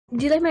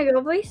Do you like my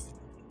girl voice?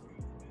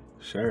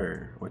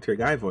 Sure. What's your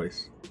guy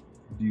voice?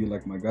 Do you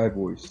like my guy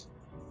voice?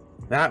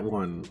 That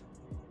one.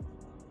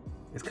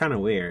 It's kind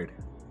of weird.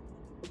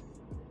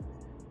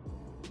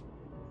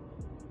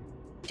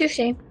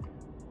 Touché.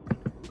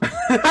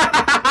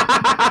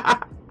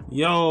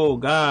 Yo,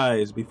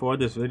 guys, before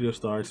this video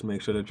starts,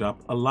 make sure to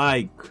drop a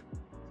like.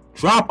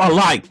 Drop a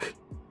like!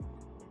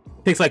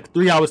 It takes like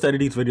 3 hours to edit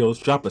these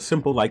videos. Drop a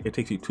simple like. It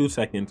takes you 2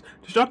 seconds.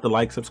 Just drop the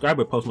like, subscribe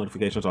with post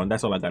notifications on.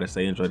 That's all I gotta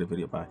say. Enjoy the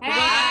video. Bye.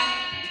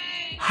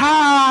 Hey.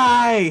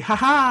 Hi!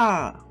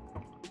 Haha!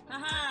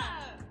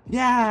 Haha.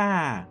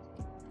 Yeah!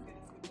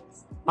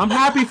 I'm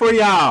happy for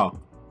y'all!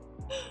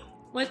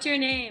 What's your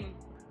name?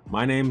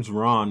 My name's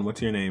Ron.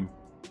 What's your name?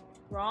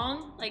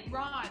 Wrong? Like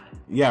Ron.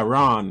 Yeah,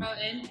 Ron.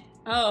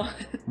 Oh.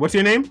 What's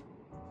your name?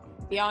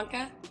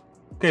 Bianca.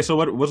 Okay, so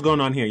what's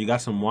going on here? You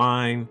got some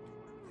wine.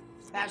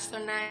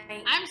 Bachelor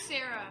night. I'm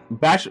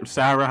Sarah.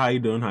 Sarah, how you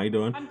doing? How you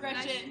doing? I'm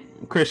Gretchen.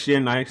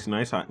 Christian, nice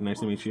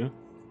to meet you.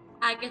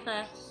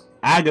 Agatha.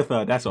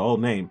 Agatha, that's an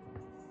old name.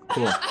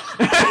 Cool. We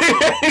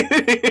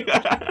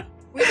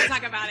don't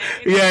talk about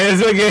it. Yeah,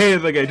 it's okay.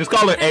 It's okay. Just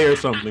call her A or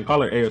something.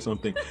 Call her A or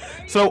something.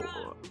 So,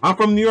 I'm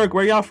from New York.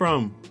 Where y'all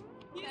from?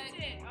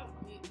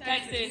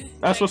 Texas.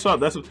 That's what's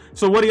up.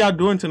 So what are y'all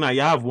doing tonight?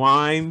 Y'all have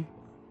wine?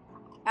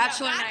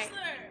 Bachelor night.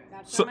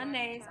 So-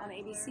 Mondays on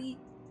ABC.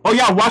 Oh,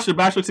 y'all watch The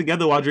Bachelor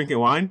together while drinking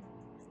wine?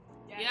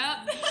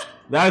 Yep.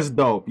 That's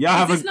dope. Y'all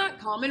have This is not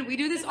common. We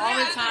do this all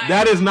the time.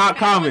 That is not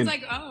common.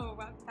 Everyone's like, oh,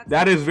 wow,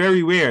 That is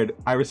very weird.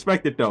 I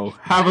respect it though.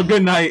 Have a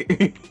good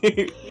night.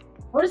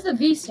 What does the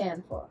V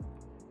stand for?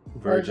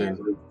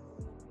 Virgin.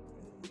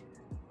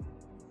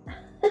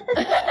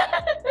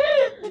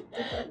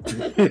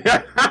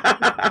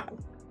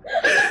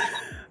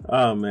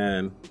 Oh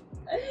man.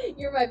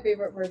 You're my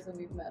favorite person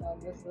we've met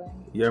on this thing.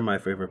 You're my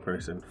favorite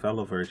person.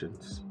 Fellow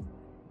virgins.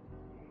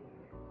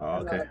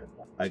 Oh, okay.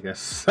 I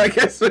guess.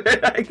 Bust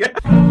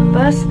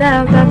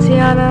down,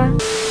 Tatiana.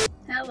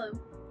 Hello.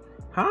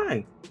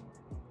 Hi.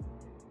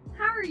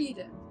 How are you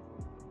doing?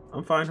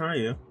 I'm fine. How are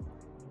you?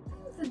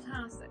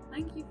 Fantastic.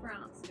 Thank you for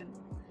asking.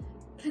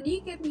 Can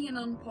you give me an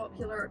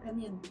unpopular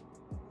opinion?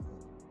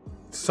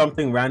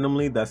 Something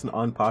randomly that's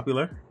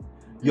unpopular.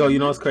 Yo, you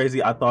know what's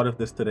crazy? I thought of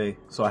this today,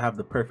 so I have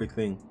the perfect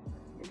thing.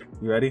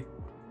 You ready?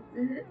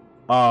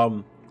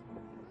 Mm-hmm.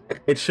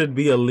 It should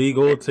be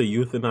illegal to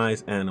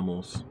euthanize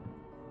animals.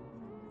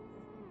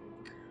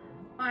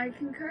 I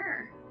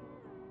concur.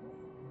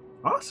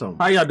 Awesome.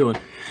 How y'all doing?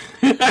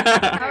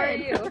 How are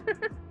you?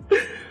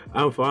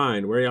 I'm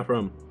fine. Where y'all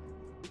from?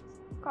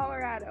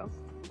 Colorado.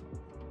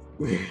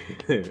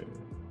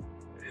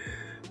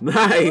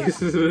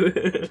 Nice.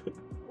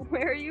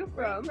 Where are you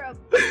from?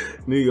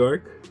 New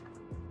York.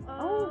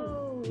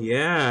 Oh.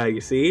 Yeah,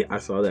 you see? I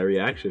saw that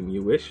reaction.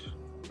 You wish?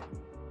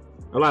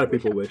 A lot of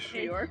people wish.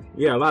 New York.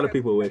 Yeah, a lot of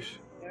people wish.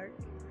 New York.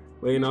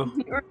 Well, you know,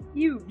 New York,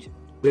 huge.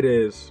 it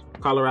is.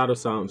 Colorado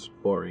sounds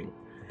boring.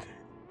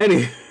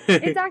 Anyway.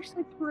 It's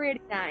actually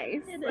pretty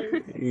nice. It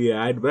is.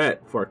 Yeah, I'd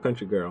bet for a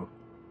country girl.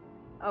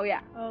 Oh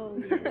yeah.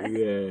 Oh, yes.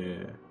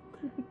 Yeah.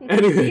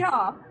 Anyway.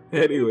 Yeah.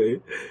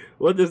 Anyway,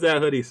 what does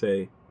that hoodie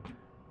say?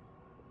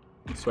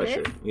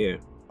 Sweatshirt. This? Yeah.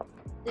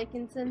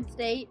 Dickinson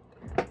State.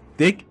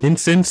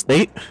 Dickinson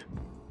State?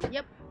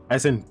 Yep.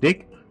 As in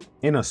dick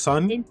in a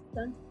sun?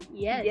 Dickinson.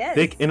 Yes.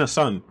 Dick in a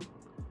sun.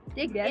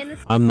 Dick in a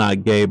I'm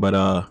not gay, but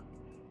I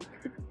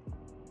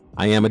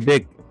am a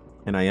dick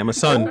and I am a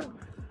son.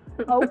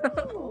 Oh,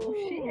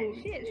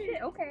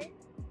 shit. Okay.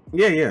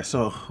 Yeah.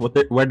 So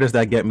where does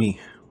that get me?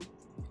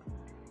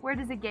 Where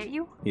does it get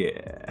you?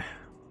 Yeah.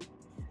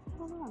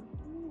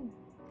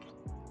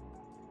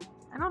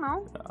 I don't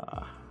know.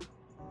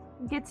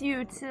 It gets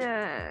you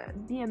to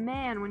be a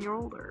man when you're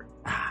older.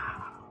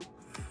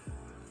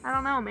 I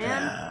don't know,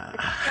 man.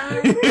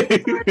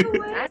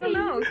 I don't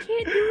know.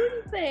 Can't do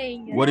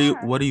anything. What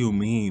do you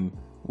mean?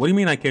 What do you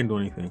mean I can't do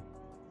anything?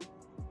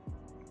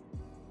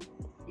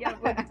 Yeah,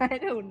 but I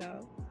don't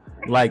know.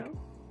 Like,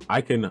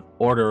 I can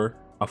order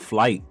a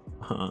flight.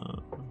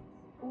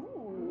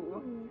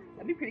 Ooh,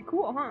 that'd be pretty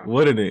cool, huh?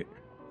 Wouldn't it?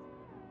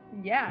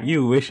 Yeah.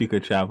 You wish you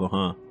could travel,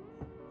 huh?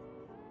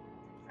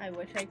 I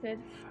wish I could.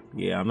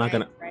 Yeah, I'm not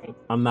gonna. Right.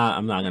 I'm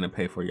not gonna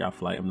pay for your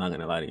flight. I'm not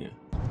gonna lie to you.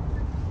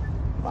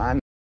 Fine.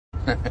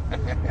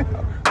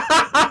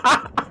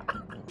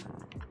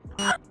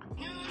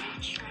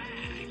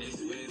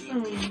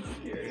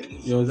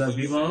 Yo, is that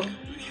Vivo?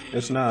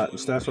 It's not. It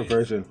stands for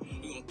virgin.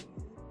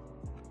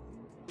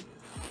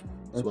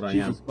 That's what I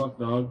cheap am. as fuck,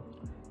 dog.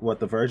 What,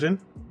 the virgin?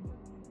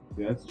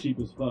 Yeah, that's cheap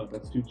as fuck.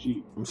 That's too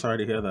cheap. I'm sorry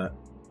to hear that.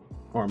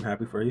 Or I'm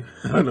happy for you.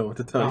 I don't know what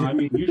to tell you. I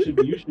mean, you should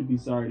be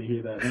sorry to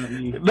hear that, not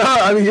me. No,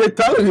 I mean, you're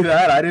telling me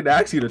that. I didn't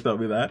ask you to tell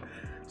me that.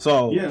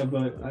 So Yeah,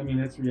 but I mean,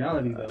 that's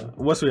reality though.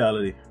 What's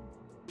reality?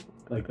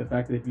 Like the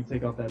fact that if you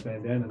take off that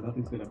bandana,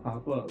 nothing's gonna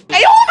pop up.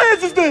 Hey, who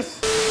man's is this?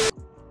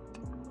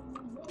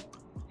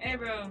 Hey,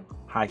 bro.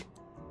 Hi.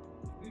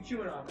 What you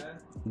chewing on, man?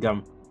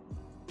 Gum.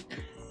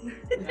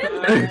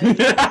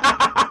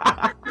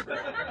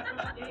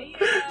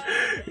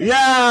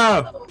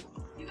 Yeah.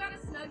 You got a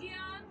snuggie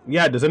on?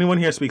 Yeah, does anyone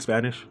here speak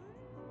Spanish?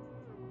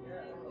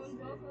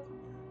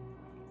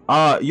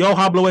 Yo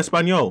hablo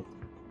español.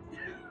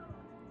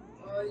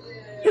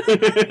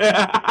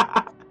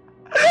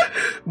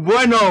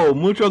 Bueno,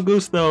 mucho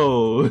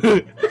gusto.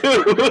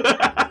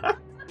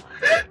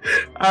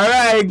 All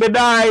right, good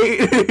night.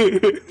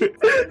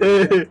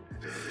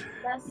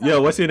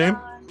 Yo, what's your name?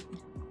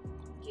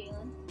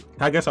 Jalen.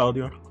 I guess how old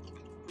you are?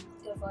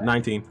 Go for it.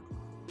 19.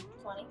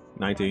 20.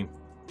 19.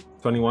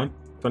 21?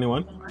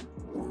 21? 21.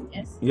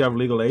 Yes. You have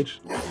legal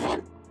age?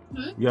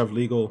 Hmm? You have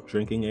legal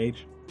drinking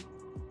age?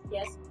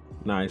 Yes.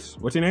 Nice.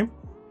 What's your name?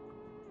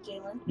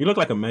 Jalen. You look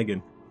like a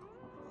Megan.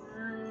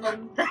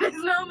 That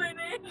is not my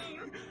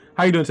name.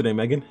 How you doing today,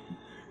 Megan?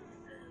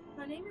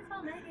 My name is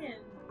not Megan.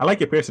 I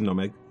like your piercing though,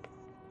 Meg.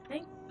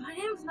 My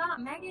name's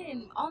not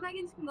Megan. All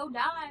Megans can go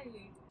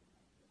die.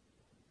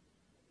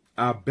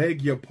 I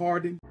beg your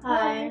pardon.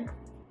 Hi.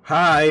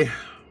 Hi.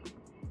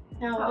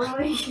 How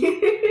are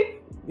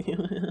you?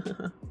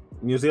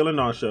 New Zealand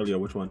or Australia?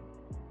 Which one?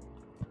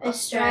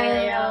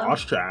 Australia.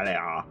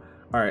 Australia.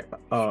 All right.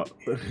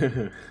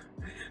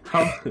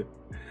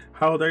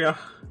 How old are you?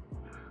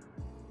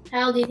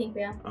 How old do you think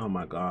we are? Oh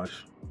my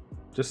gosh.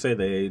 Just say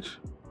the age.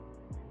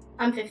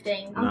 I'm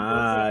 15.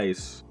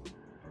 Nice.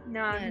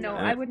 No,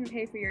 I wouldn't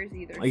pay for yours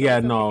either. So Yeah,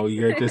 it's no, okay.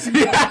 you're just.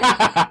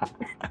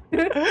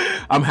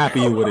 I'm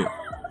happy you wouldn't.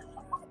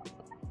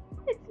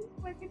 It just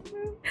fucking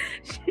moved.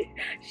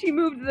 She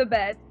moved the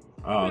bed.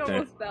 Oh, It okay.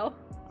 almost fell.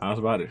 I was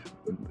about it.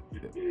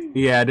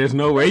 Yeah, there's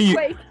no way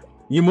Wait.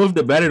 you moved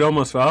the bed. It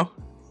almost fell.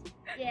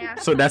 Yeah.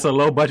 So that's a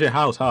low budget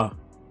house, huh?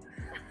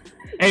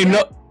 Hey,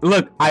 no,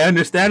 look, I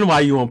understand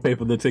why you won't pay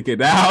for the ticket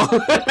now.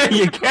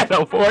 You can't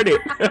afford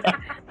it.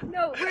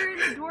 No, we're in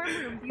the dorm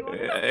room. Do you want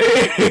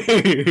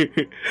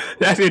to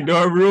That's your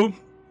dorm room?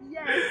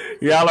 Yes.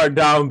 Y'all are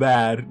down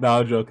bad. No,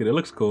 I'm joking. It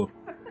looks cool.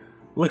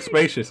 Looks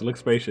spacious. Looks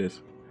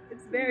spacious.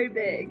 It's very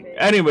big.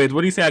 Anyways,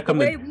 what do you say I The come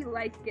way to... we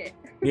like it.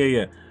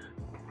 Yeah.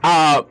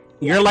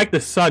 You're like the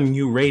sun,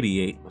 you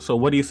radiate. So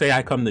what do you say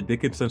I come to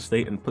Dickinson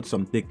State and put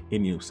some dick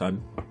in you,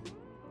 son?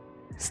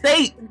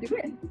 State! Do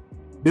it.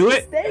 Do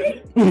it?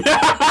 State.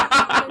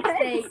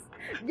 State.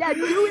 Yeah,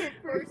 do it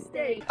for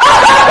state.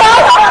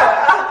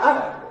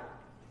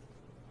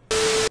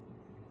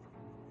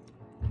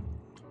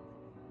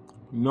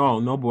 No,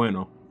 no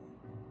bueno.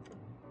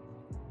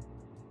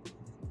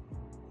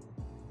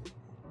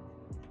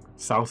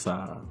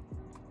 Salsa.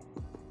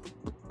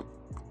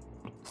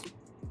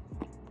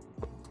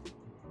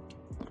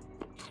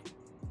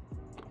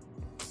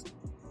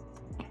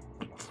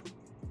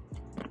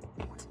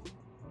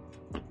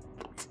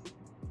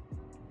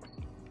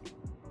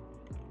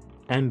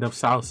 End of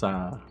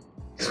salsa.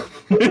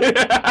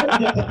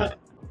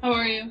 How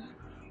are you?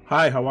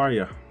 Hi, how are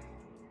you?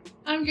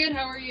 I'm good.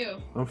 How are you?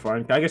 I'm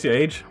fine. Can I guess your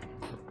age?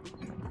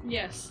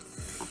 Yes.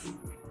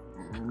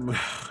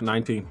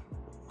 19.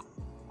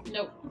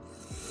 Nope.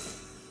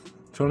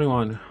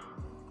 21.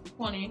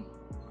 20.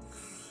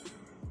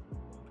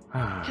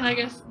 Can I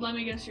guess? Let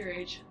me guess your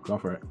age. Go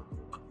for it.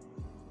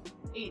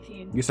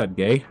 18. You said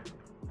gay?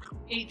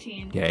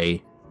 18.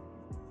 Gay.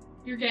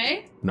 You're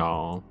gay?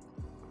 No.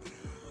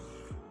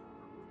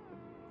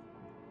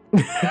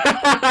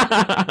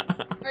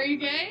 Are you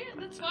gay?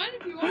 That's fine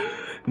if you want.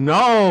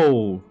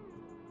 No.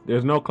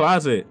 There's no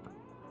closet.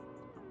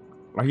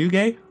 Are you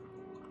gay?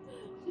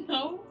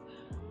 No.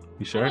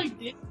 You sure? I like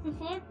dick. The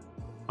fuck?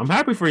 I'm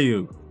happy for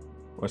you.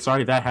 Well,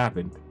 sorry that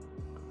happened.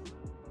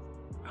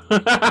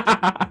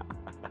 I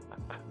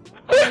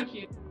like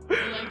you. I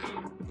like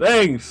you.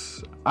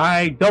 Thanks.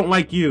 I don't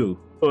like you.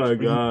 Oh my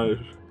gosh.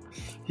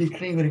 He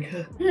clean with a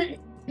cup.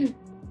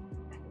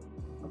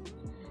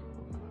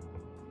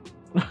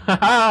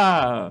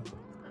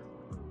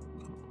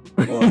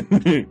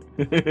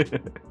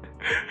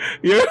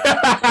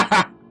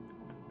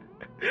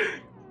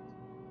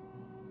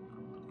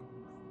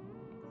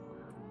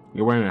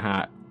 You're wearing a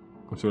hat.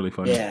 It's really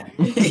funny. Yeah.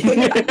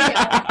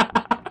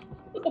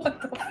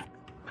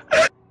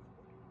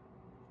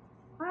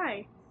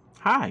 Hi.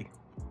 Hi.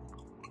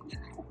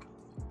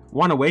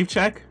 Want a wave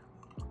check?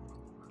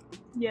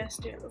 Yes,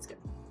 dear. Let's go.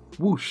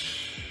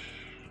 Whoosh.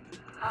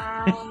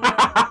 That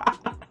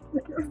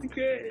was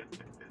good.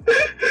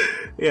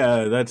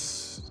 Yeah,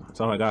 that's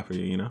all I got for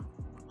you, you know?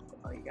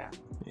 All you got.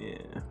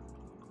 Yeah.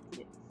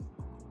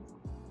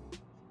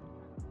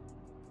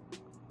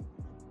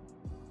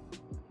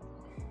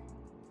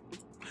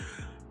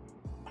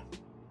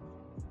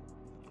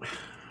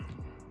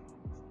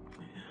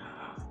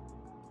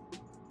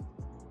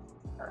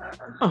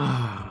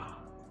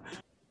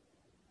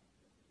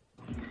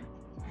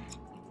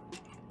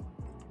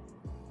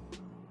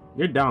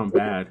 You're down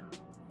bad.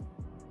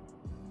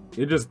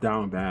 You're just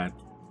down bad.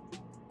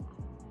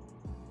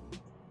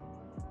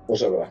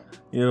 What's up, brother?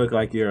 You look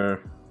like you're a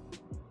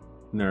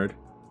nerd.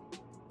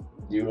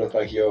 You look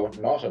like you're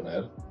not a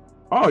nerd.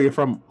 Oh, you're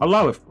from...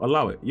 Allow it.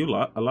 Allow it.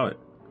 Allow it.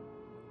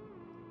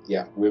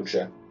 Yeah,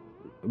 Wiltshire.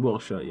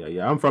 Wiltshire,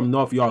 yeah. I'm from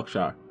North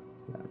Yorkshire.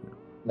 Yeah.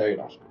 No, you're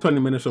not. 20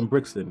 minutes from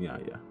Brixton, yeah.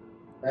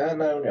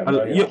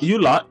 No, You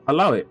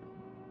allow it.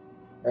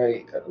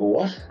 Hey,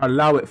 what?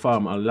 Allow it,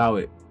 fam. Allow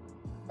it.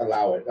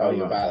 Allow it. Oh,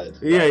 you're valid.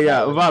 Yeah,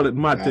 yeah, valid.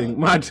 My thing.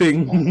 My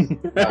thing.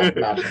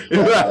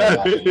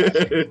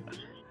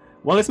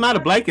 Well, it's not a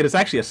blanket. It's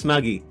actually a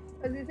snuggie.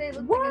 I was gonna say, it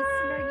looks like a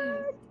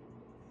snuggie.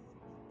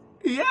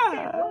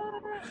 Yeah.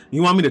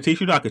 You want me to teach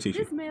you? I can teach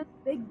you. This man's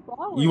big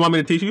baller. You want me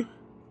to teach you?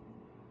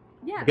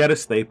 Yeah. Get a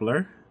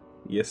stapler.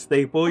 You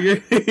staple your.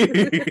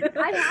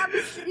 I have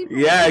a stapler.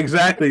 Yeah,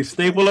 exactly.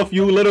 Staple a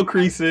few little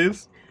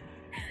creases,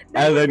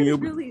 and then you.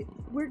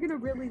 We're gonna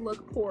really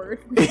look poor.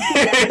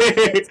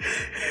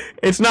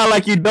 It's not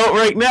like you don't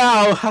right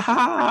now.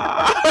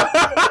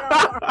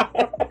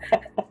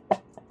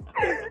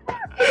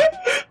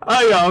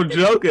 Oh yeah, I'm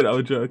joking.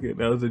 I'm joking.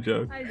 That was a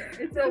joke. I know.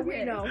 It's okay.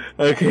 We know.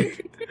 Okay.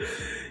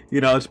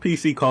 You know, it's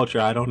PC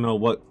culture. I don't know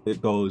what it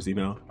goes. You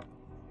know.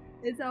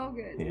 It's all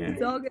good. Yeah.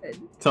 It's all good.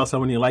 Tell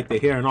someone you like their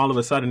hair, and all of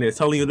a sudden they're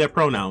telling you their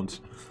pronouns.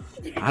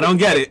 I don't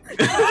get it.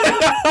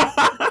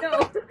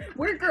 No,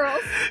 we're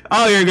girls.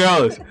 Oh, you're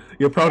girls.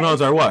 Your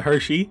pronouns are what? Her,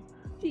 she?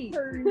 She.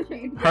 Her and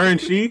she. Her and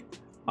she?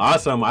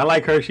 Awesome. I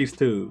like Hershey's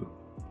too.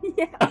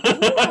 Yeah.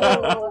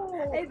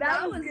 Hey,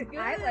 that was good.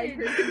 I like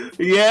Hershey's.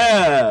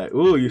 Yeah.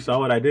 Ooh, you saw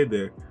what I did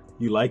there.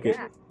 You like it?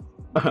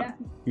 Yeah.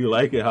 You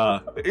like it, huh?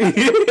 I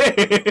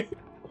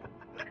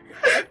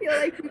feel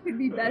like we could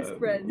be best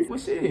friends. Well,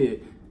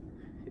 shit.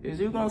 Is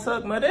you gonna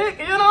suck my dick?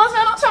 You know what I'm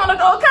saying? I'm trying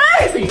to go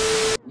crazy.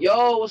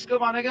 Yo, what's good,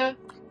 my nigga?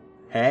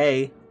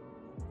 Hey.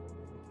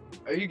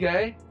 Are you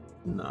gay?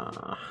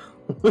 Nah.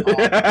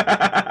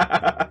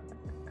 I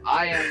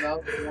am,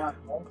 though.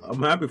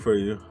 I'm happy for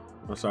you.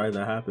 I'm sorry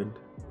that happened.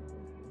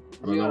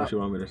 I don't know what you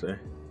want me to say.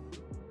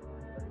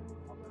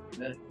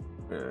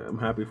 I'm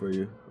happy for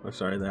you. I'm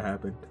sorry that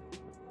happened.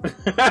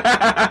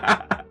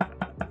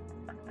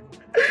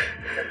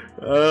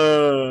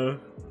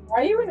 Why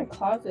are you in a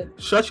closet?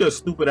 Shut your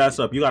stupid ass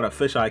up. You got a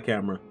fisheye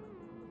camera.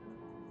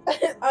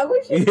 I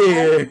wish you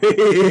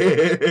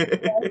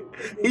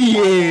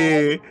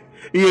Yeah.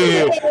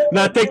 Yeah.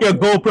 Now take your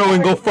GoPro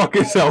and go fuck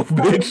yourself,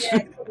 bitch.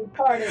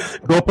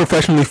 Go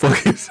professionally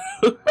fuck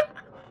yourself.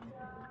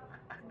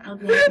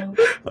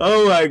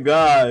 Oh my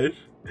gosh.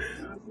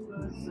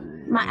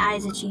 My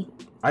eyes itchy.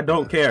 I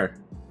don't care.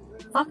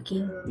 Fuck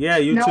you. Yeah,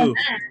 you too.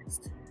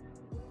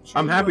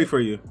 I'm happy for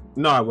you.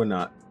 No, I would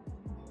not.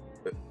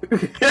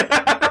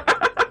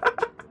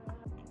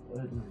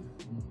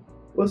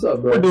 What's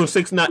up, bro? We're doing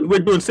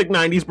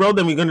 690s, bro.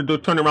 Then we're gonna do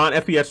turn around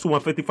FPS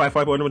 2155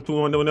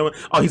 511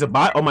 Oh, he's a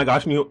bot. Oh my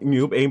gosh,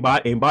 noob, aim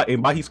bot.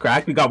 He's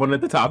cracked. We got one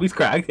at the top. He's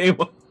cracked. Aim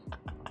bot.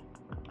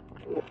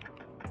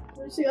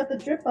 You got the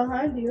drip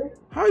behind you.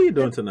 How are you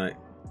doing tonight?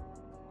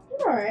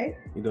 I'm alright.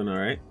 You doing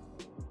alright?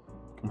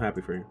 I'm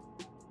happy for you.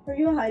 Are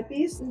you a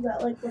hypebeast? Is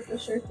that like what the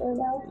shirt's are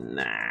about?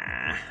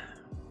 Nah.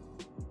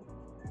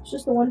 It's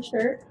just the one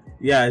shirt.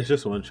 Yeah, it's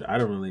just one. I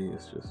don't really.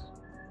 It's just.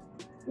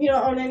 You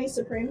don't own any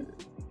Supreme?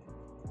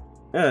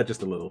 Yeah,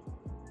 just a little.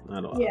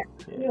 Not a lot. Yeah,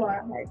 you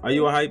are. Are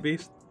you a hype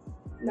beast?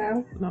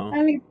 No. No.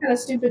 I think it's kind of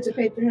stupid to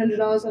pay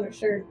 $300 on a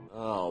shirt.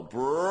 Oh,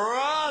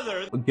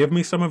 brother! Give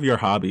me some of your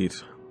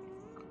hobbies.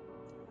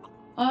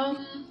 I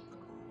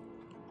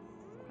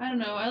don't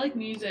know. I like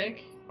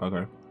music.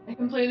 Okay. I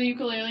can play the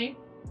ukulele.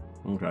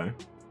 Okay.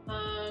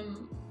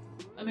 I'm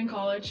in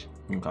college.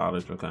 In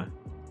college, okay.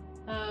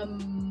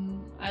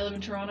 I live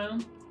in Toronto.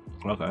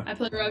 Okay. I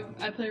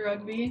play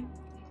rugby.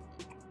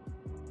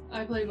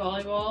 I play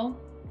volleyball.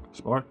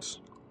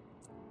 Sports.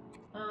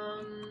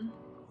 I'm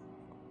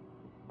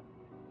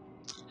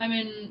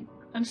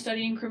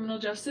studying criminal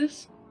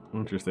justice.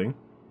 Interesting.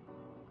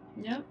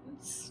 Yep,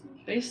 that's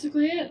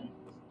basically it.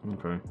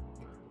 Okay.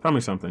 Tell me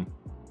something.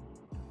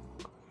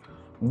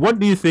 What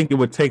do you think it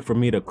would take for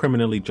me to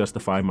criminally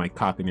justify my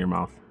cock in your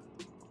mouth?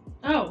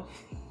 Oh,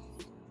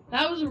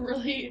 that was a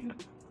really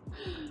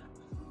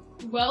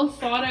well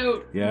thought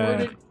out.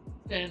 Yeah,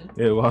 question.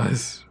 It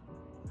was.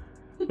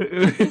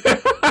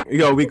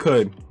 Yo, we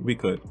could. We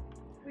could.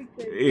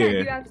 Yeah. Do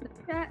you have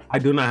Snapchat? I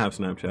do not have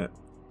Snapchat.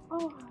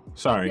 Oh.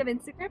 Sorry. Do you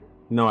have Instagram?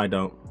 No, I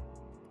don't.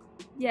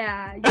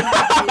 Yeah. You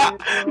have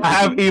to. I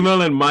have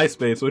email and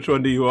MySpace. Which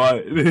one do you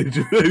want?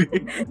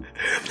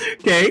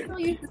 Okay.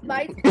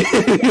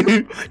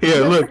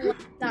 Here, look.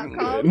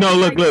 No,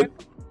 look.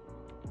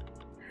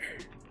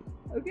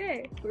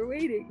 Okay, we're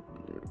waiting.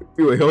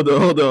 Wait, hold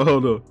on.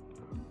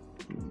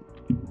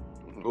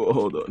 Oh,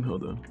 hold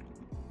on.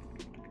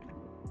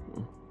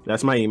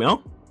 That's my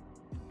email.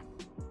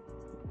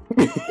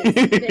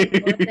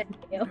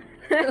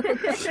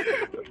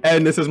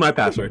 And this is my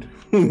password.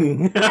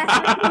 And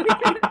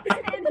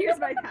here's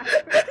my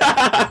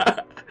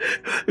password.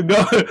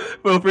 Go,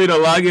 feel free to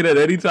log in at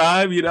any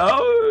time, you know?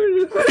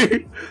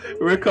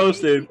 We're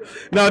coasting.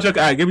 No, Chuck,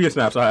 alright, give me your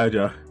snaps. I'll add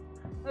you.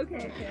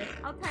 Okay.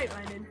 I'll type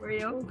mine in for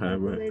you. Okay,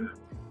 wait.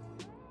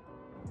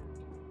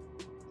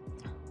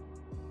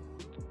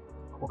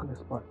 Walk in the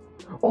spot.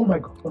 Oh my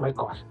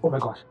gosh.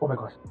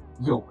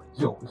 Yo.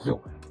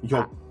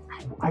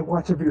 I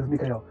watch your videos,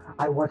 Mikael.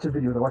 I watch your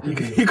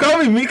videos. You call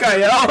me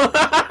Mikael?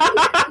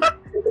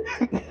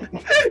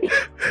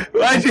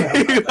 Why'd you?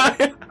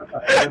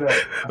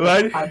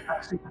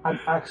 I'm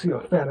actually a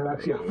fan.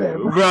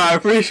 Bro, I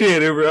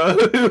appreciate it, bro.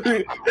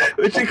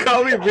 But you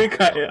call me Big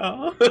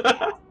Kyle.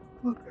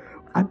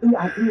 I'm in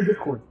the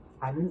Discord.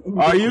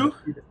 Are you?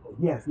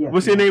 Yes.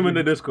 What's your name in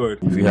the Discord?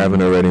 If you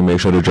haven't already, make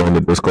sure to join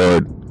the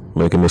Discord.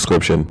 Link in the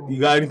description. You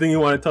got anything you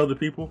want to tell the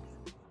people?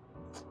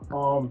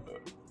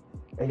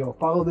 Hey, yo,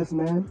 follow this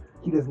man.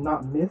 He does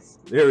not miss.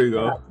 There we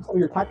go. So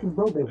your tactics,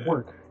 bro, they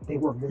work.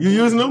 You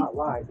using them?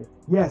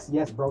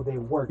 Yes, bro, they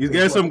work. He's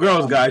getting some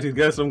girls, guys. He's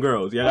getting some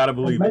girls. You gotta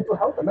believe it. Mental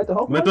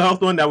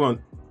health one, that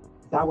one.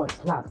 That one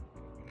slap.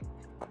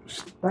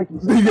 Thank you.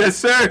 Yes,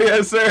 sir.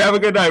 Yes, sir. Have a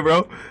good night,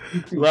 bro.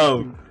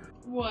 Love.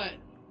 What?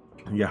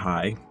 You're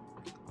high.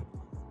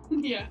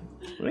 Yeah.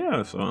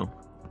 Yeah, so.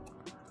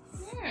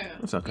 Yeah.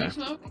 It's okay. You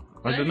smoke?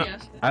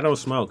 I don't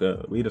smoke.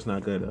 Weed is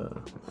not good.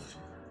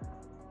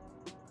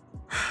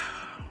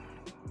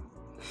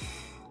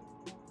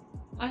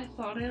 I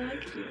thought I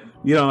liked you.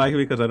 You don't like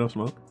me because I don't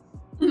smoke?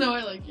 No,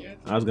 I like you.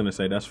 I was gonna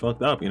say that's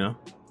fucked up, you know?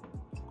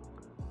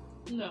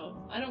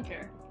 No, I don't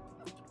care.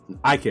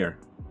 I care.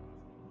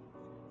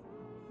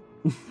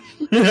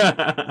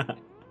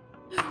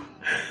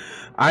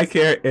 I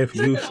care if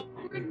you...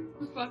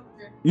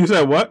 You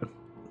said what?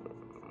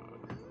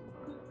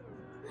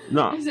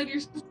 No. I said you're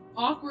such an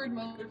awkward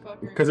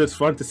motherfucker. Because it's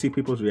fun to see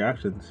people's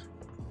reactions.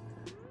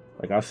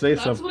 Like, I'll say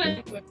something.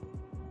 That's what I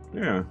do.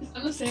 Yeah.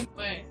 I'm the same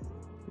way.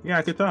 Yeah,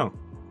 I could tell.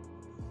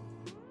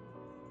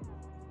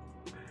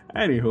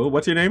 Anywho,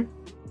 what's your name?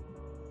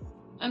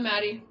 I'm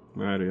Maddie.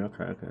 Maddie,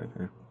 okay.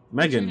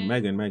 Megan,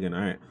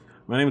 alright.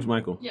 My name's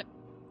Michael. Yeah.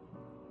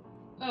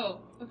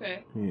 Oh,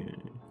 okay. Yeah.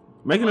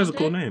 Megan is a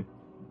cool name.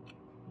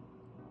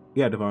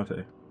 Yeah,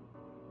 Devontae.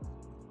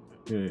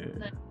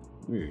 Yeah.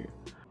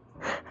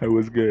 It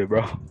was good,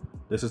 bro.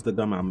 This is the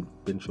gum I've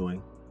been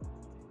chewing.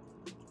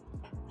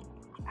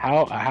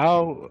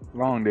 How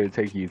long did it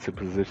take you to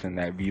position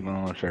that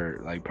V-Lone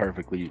shirt like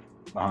perfectly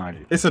behind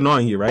you? It's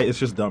annoying you, right? It's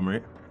just dumb,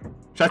 right?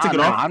 Should I take it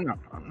off?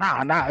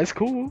 Nah, it's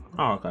cool.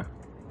 Oh, okay.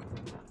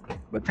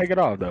 But take it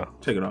off though.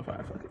 Take it off,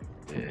 alright, fuck it.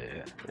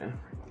 Yeah.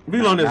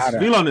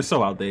 V-Lone is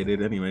so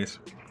outdated anyways.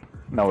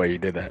 No way you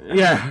did that.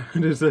 Yeah,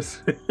 there's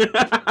this. Hey,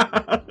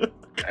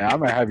 I'm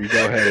gonna have you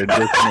go ahead and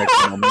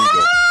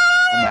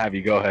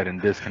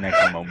disconnect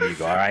from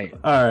Omegle.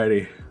 Alright?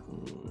 Alrighty.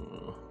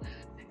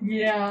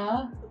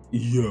 Yeah.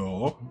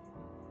 Yeah.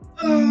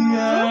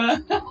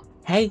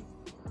 Hey.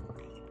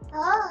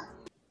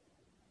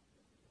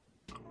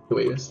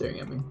 Wait, you're staring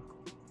at me.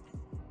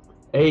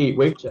 Hey,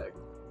 wave check.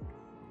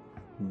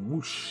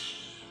 Whoosh.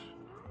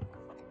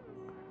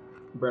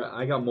 Bruh,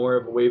 I got more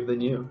of a wave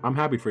than you. I'm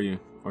happy for you.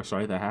 Or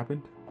sorry that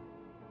happened.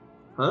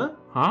 Huh?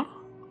 Huh?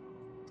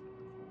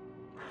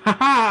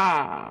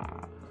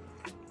 Ha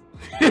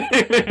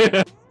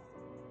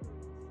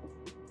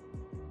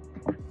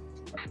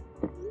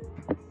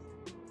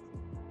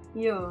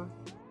Yo.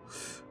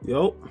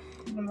 Yo.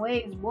 Them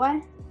waves,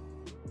 boy.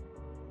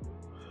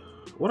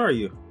 What are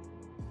you?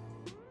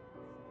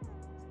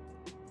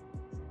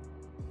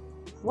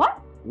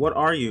 What? What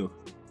are you?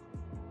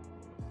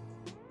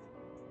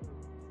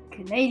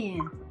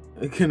 Canadian.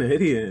 A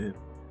Canadian.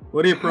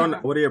 What are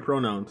your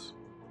pronouns?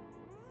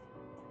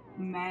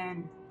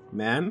 Man.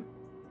 Man?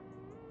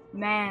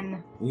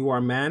 Man. You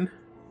are man?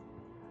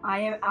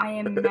 I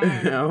am man.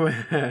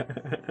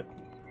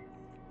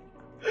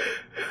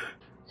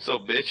 So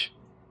bitch.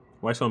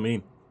 Why so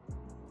mean?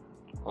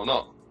 Or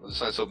not? Does it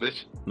sound so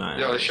bitch? Nah.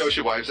 Yeah, show us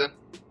your wives then.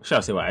 Show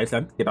us your wives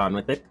then. Get on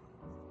with it.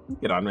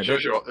 Get on with Show it.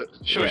 us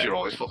your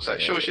wives, fuck's sake.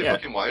 Show us your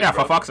fucking wives. Yeah,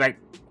 bro. for fuck's sake.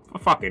 For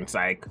fucking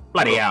sake.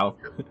 Bloody hell.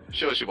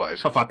 Show us your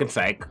wives. For fucking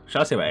sake. Show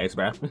us your wives,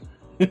 bro.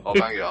 I'll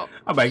bang you up.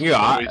 I'll bang you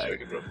up.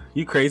 Bro.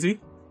 You crazy?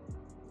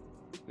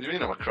 What do you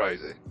mean I'm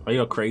crazy? Are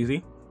you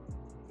crazy?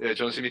 Yeah, do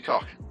you want to see me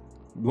cock?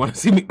 You want to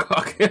see me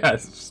cock? Yeah,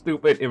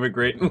 stupid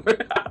immigrant.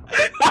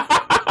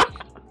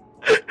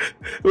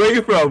 Where are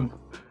you from?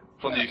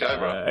 From the UK,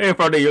 bro. You're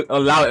from the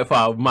allow it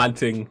for man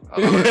thing.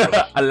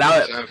 Allow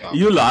it.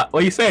 You lot.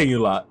 What are you saying, you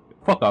lot?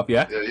 Fuck off,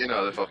 yeah? Yeah, you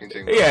know the fucking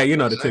thing. Bro. Yeah, you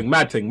know the thing.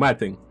 Mad thing.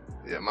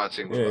 Yeah, mad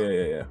thing. Bro.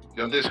 Yeah.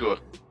 You on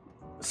Discord?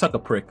 Suck a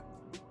prick.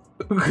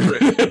 When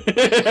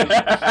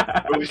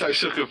we say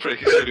suck a prick,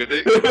 it's suck a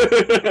dick.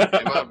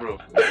 You mad, bro?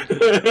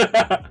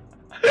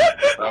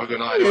 Have a good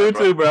night, You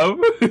bro. too, bro.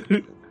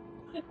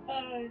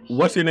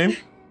 What's your name?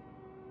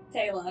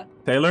 Taylor.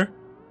 Taylor?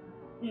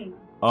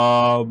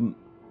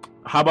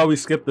 How about we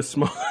skip the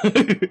small?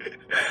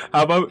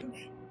 How about?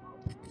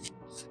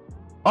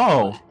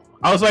 Oh,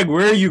 I was like,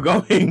 where are you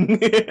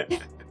going?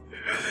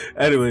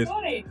 Anyways,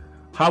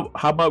 how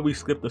about we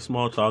skip the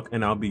small talk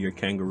and I'll be your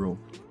kangaroo?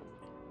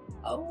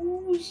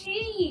 Oh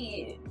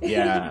shit.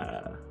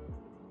 Yeah.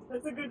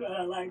 That's a good one.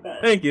 I like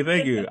that. Thank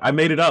you. I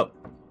made it up.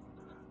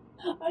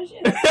 Oh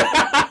shit.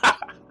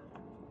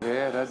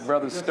 Yeah, that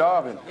brother's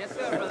starving. Yes,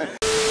 sir, brother.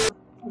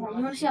 You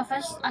want to see how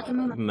fast I can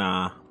move?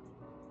 Nah.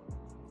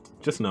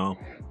 Just no.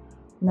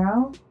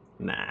 No?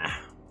 Nah.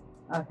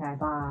 Okay,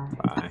 bye.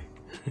 Bye.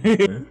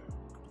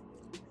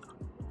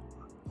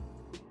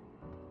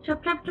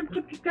 Chop.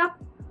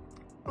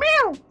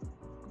 Meow!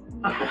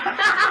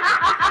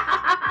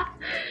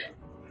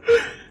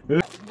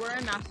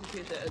 in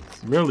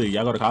Massachusetts. Really?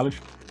 Y'all go to college?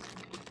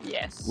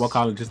 Yes. What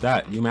college is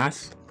that?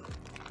 UMass?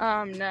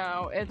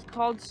 No, it's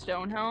called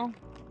Stonehill.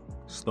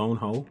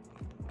 Stonehill?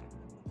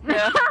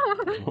 Yeah.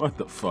 What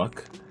the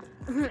fuck?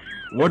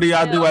 What do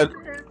y'all do at...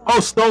 Oh,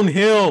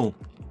 Stonehill!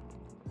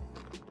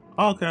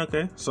 Okay,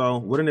 okay. So,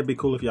 wouldn't it be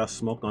cool if y'all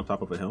smoked on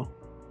top of a hill?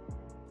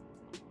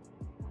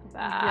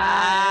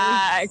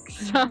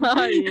 Facts.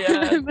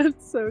 Yeah.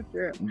 That's so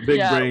true. Big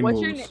brain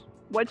what's moves.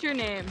 What's your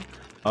name?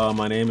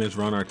 My name is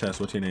Ron Artest.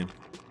 What's your name?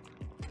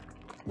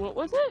 What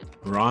was it?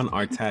 Ron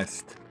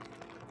Artest.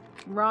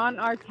 Ron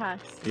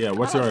Artest. Yeah,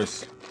 what's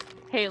yours?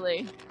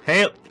 Haley.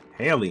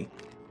 Haley.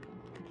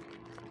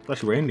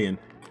 Thought you were Indian.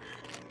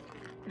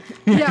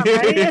 Yeah,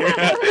 right?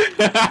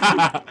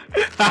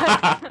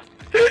 I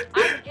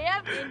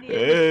am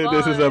Indian.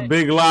 This is a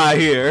big lie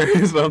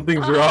here.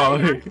 Something's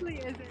wrong. Actually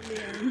is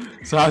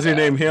Indian. So how's your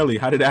name Haley?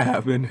 How did that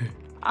happen?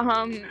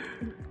 Both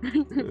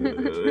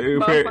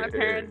my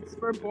parents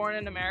were born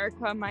in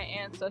America. My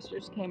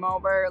ancestors came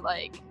over,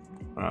 like...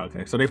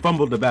 Okay, so they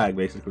fumbled the bag,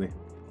 basically.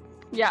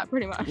 Yeah,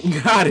 pretty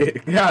much. Got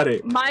it, got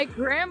it. My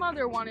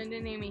grandmother wanted to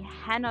name me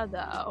Henna,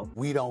 though.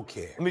 We don't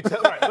care. Let me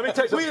tell you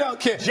something. We don't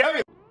care.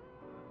 Jerry.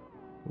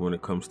 When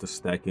it comes to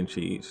stacking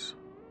cheese.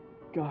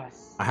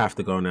 Gus. I have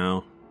to go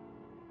now.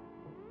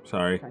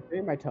 Sorry. Can I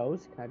feel my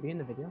toes? Can I be in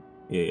the video?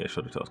 Yeah,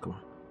 show the toes, come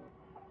on.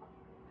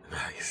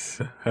 Nice.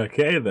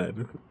 Okay,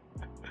 then.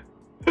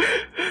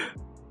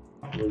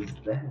 What was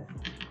that?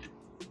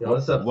 Yo,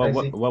 what's up, what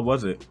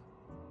was it?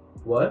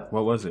 What?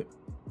 What was it?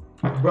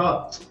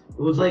 Bro, it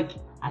was like...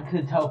 I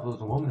couldn't tell if it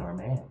was a woman or a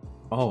man.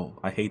 Oh,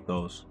 I hate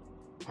those.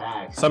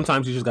 Facts.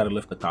 Sometimes you just gotta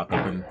lift the cock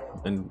up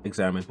and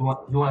examine. You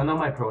want to know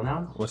my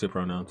pronouns? What's your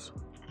pronouns?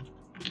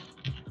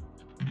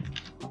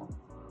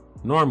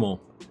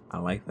 Normal. I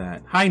like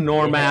that. Hi,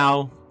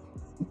 Normal.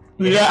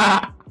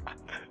 Yeah.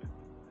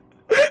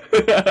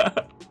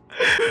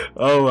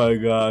 Oh my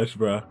gosh,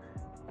 bro.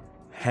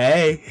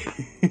 Hey.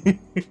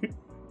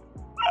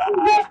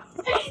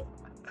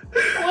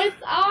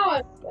 What's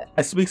up?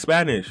 I speak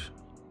Spanish.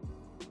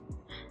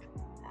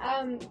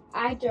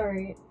 I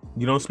don't.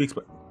 You don't speak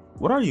Spanish?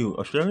 What are you,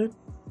 Australian?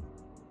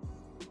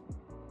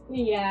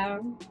 Yeah.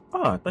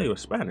 Oh, I thought you were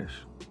Spanish.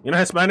 You're not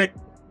Hispanic?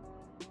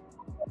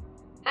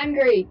 I'm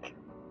Greek.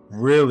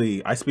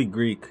 Really? I speak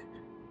Greek.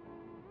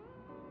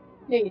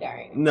 No, you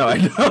don't. No, I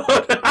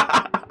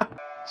don't.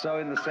 So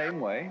in the same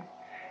way,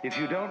 if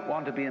you don't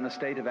want to be in a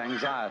state of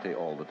anxiety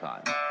all the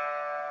time,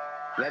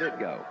 let it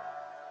go.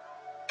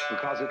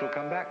 Because it'll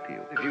come back to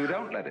you if you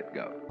don't let it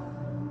go.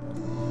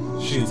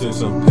 She took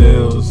some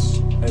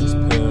pills,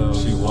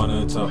 X-pills. She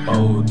wanted to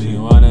OD.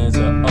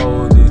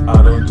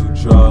 I don't do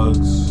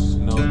drugs,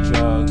 no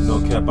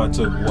cap. I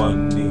took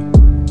one knee.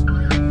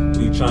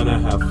 We tryna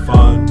have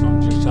fun.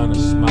 I'm just tryna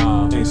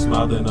smile. Ain't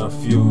smiled in a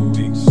few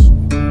weeks.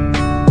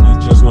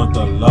 You just want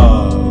the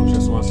love,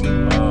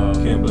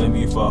 Can't blame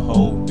me for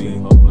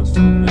hoping. Hopeless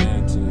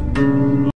romantic.